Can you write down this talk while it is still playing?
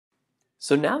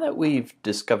So now that we've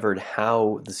discovered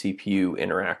how the CPU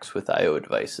interacts with I/O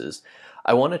devices,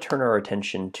 I want to turn our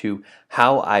attention to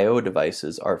how I/O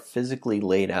devices are physically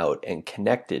laid out and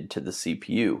connected to the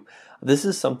CPU. This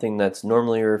is something that's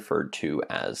normally referred to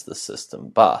as the system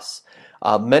bus.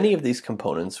 Many of these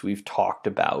components we've talked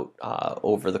about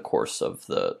over the course of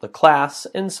the class,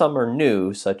 and some are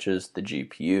new, such as the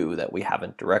GPU that we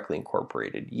haven't directly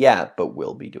incorporated yet, but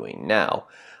will be doing now.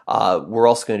 We're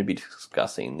also going to be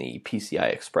discussing the PCI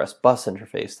Express bus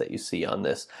interface that you see on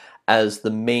this as the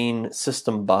main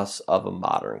system bus of a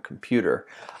modern computer.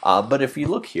 But if you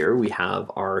look here, we have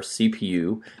our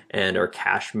CPU and our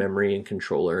cache memory and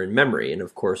controller and memory. And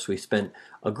of course, we spent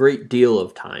a great deal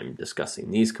of time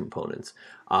discussing these components.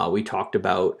 We talked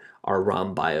about our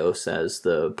ROM BIOS as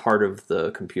the part of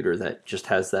the computer that just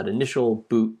has that initial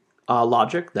boot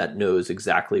logic that knows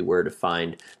exactly where to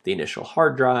find the initial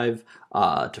hard drive,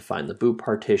 to find the boot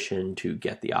partition, to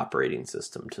get the operating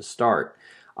system to start.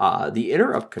 The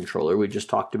interrupt controller we just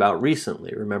talked about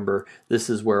recently. Remember, this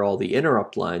is where all the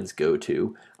interrupt lines go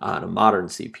to on a modern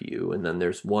CPU, and then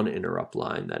there's one interrupt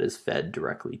line that is fed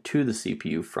directly to the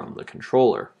CPU from the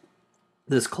controller.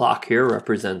 This clock here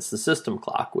represents the system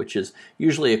clock, which is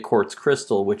usually a quartz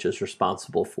crystal, which is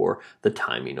responsible for the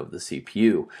timing of the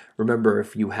CPU. Remember,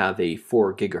 if you have a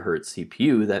 4 gigahertz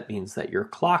CPU, that means that your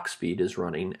clock speed is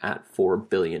running at 4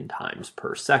 billion times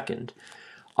per second.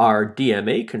 Our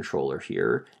DMA controller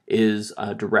here is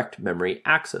a direct memory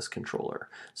access controller.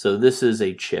 So this is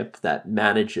a chip that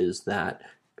manages that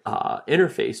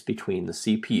interface between the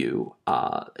CPU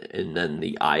and then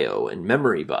the I/O and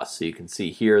memory bus. So you can see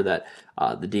here that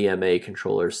the DMA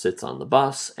controller sits on the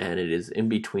bus, and it is in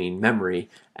between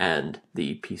memory and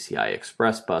the PCI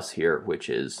Express bus here, which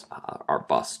is our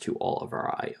bus to all of our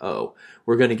I/O.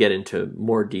 We're going to get into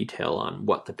more detail on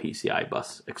what the PCI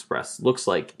bus Express looks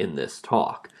like in this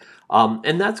talk.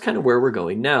 And that's kind of where we're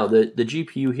going now. The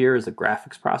GPU here is a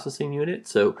graphics processing unit,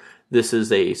 so this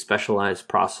is a specialized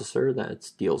processor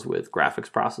that deals with graphics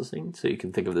processing. So you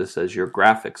can think of this as your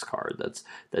graphics card.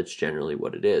 That's generally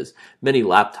what it is. Many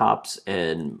laptops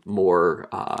and more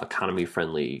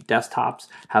economy-friendly desktops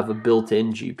have a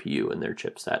built-in GPU in their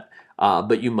chipset,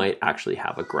 but you might actually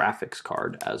have a graphics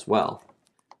card as well.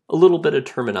 A little bit of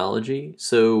terminology.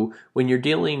 So when you're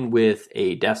dealing with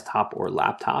a desktop or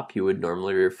laptop, you would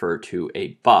normally refer to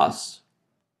a bus,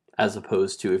 as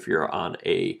opposed to if you're on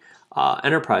a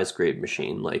enterprise grade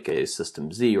machine like a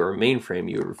System Z or a mainframe,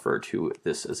 you would refer to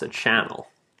this as a channel.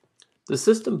 The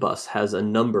system bus has a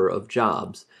number of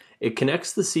jobs. It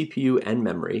connects the CPU and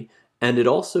memory, and it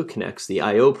also connects the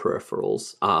I/O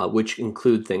peripherals, which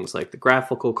include things like the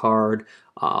graphical card,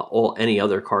 any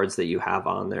other cards that you have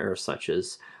on there, such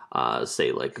as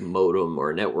say like a modem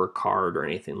or a network card or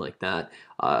anything like that.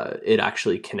 It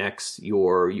actually connects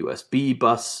your USB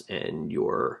bus and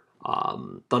your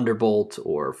Thunderbolt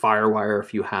or Firewire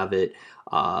if you have it,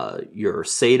 your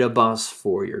SATA bus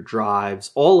for your drives.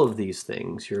 All of these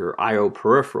things, your I/O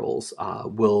peripherals,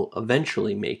 will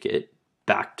eventually make it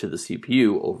back to the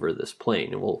CPU over this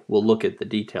plane, and we'll look at the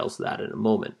details of that in a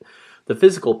moment. The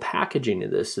physical packaging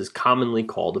of this is commonly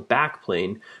called a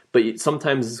backplane, but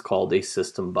sometimes it's called a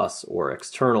system bus or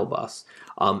external bus.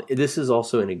 This is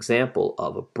also an example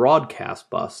of a broadcast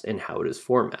bus and how it is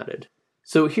formatted.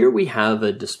 So here we have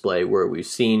a display where we've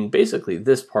seen basically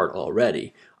this part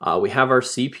already. We have our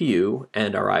CPU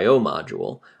and our I/O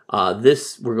module.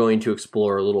 This we're going to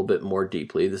explore a little bit more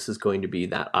deeply. This is going to be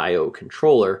that I/O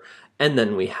controller, and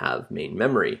then we have main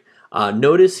memory.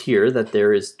 Notice here that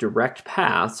there is direct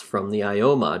paths from the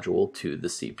I/O module to the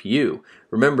CPU.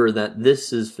 Remember that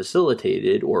this is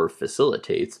facilitated or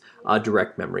facilitates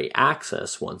direct memory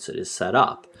access once it is set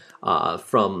up.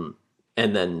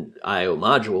 And then I/O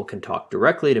module can talk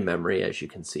directly to memory, as you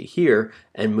can see here,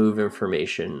 and move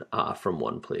information from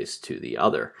one place to the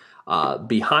other.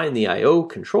 Behind the I/O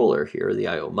controller here, the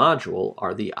I/O module,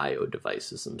 are the I/O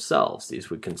devices themselves. These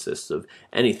would consist of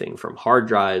anything from hard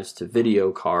drives to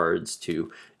video cards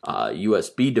to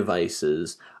USB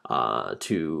devices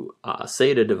to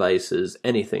SATA devices,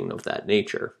 anything of that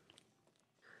nature.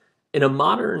 In a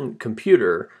modern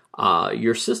computer,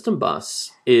 your system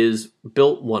bus is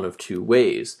built one of two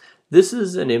ways. This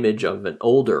is an image of an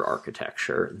older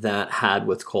architecture that had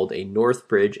what's called a north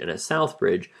bridge and a south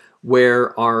bridge,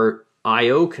 where our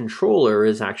I/O controller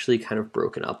is actually kind of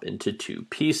broken up into two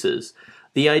pieces.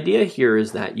 The idea here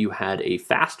is that you had a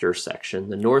faster section,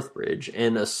 the north bridge,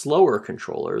 and a slower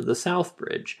controller, the south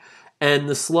bridge. And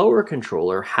the slower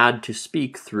controller had to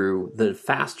speak through the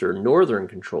faster northern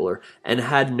controller and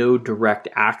had no direct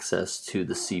access to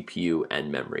the CPU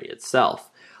and memory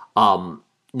itself.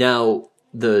 Now,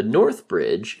 the north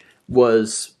bridge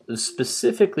was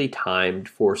specifically timed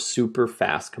for super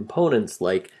fast components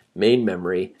like main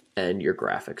memory and your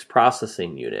graphics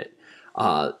processing unit,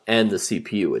 and the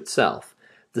CPU itself.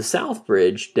 The South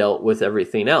Bridge dealt with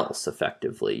everything else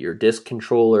effectively, your disk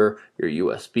controller, your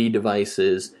USB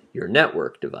devices, your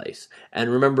network device. And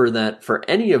remember that for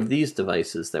any of these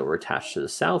devices that were attached to the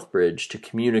South Bridge to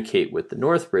communicate with the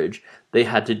North Bridge, they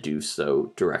had to do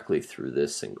so directly through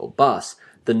this single bus.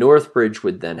 The North Bridge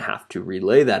would then have to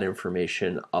relay that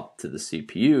information up to the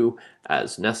CPU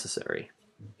as necessary.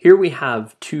 Here we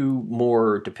have two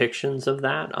more depictions of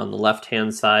that. On the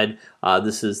left-hand side,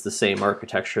 this is the same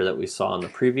architecture that we saw on the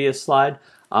previous slide,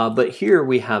 but here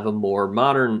we have a more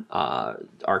modern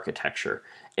architecture.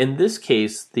 In this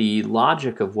case, the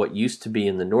logic of what used to be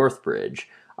in the North Bridge,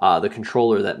 the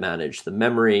controller that managed the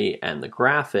memory and the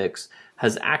graphics,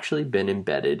 has actually been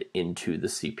embedded into the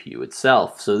CPU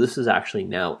itself. So this is actually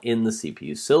now in the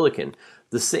CPU silicon.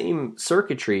 The same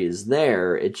circuitry is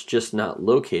there, it's just not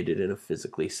located in a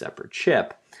physically separate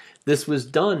chip. This was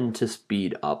done to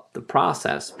speed up the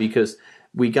process because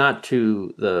we got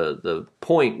to the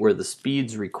point where the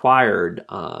speeds required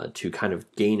to kind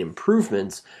of gain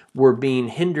improvements were being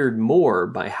hindered more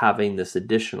by having this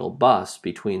additional bus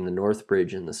between the North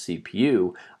Bridge and the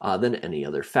CPU than any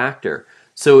other factor.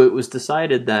 So it was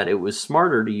decided that it was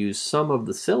smarter to use some of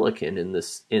the silicon in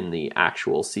the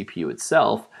actual CPU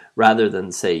itself, rather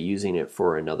than, say, using it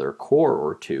for another core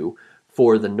or two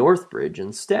for the North Bridge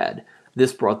instead.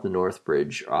 This brought the North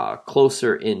Bridge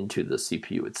closer into the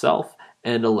CPU itself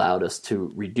and allowed us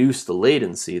to reduce the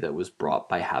latency that was brought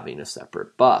by having a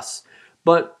separate bus.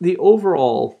 But the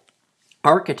overall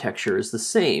architecture is the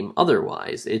same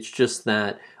otherwise. It's just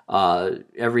that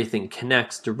everything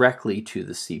connects directly to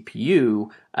the CPU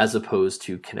as opposed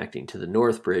to connecting to the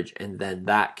North Bridge and then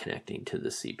that connecting to the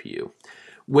CPU.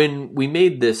 When we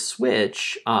made this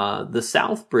switch, the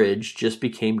South Bridge just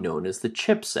became known as the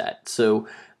chipset. So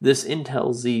this Intel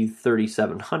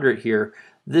Z3700 here,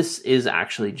 this is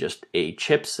actually just a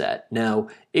chipset. Now,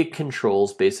 it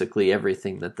controls basically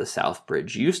everything that the South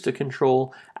Bridge used to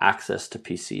control: access to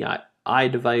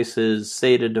PCI devices,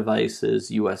 SATA devices,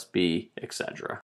 USB, etc.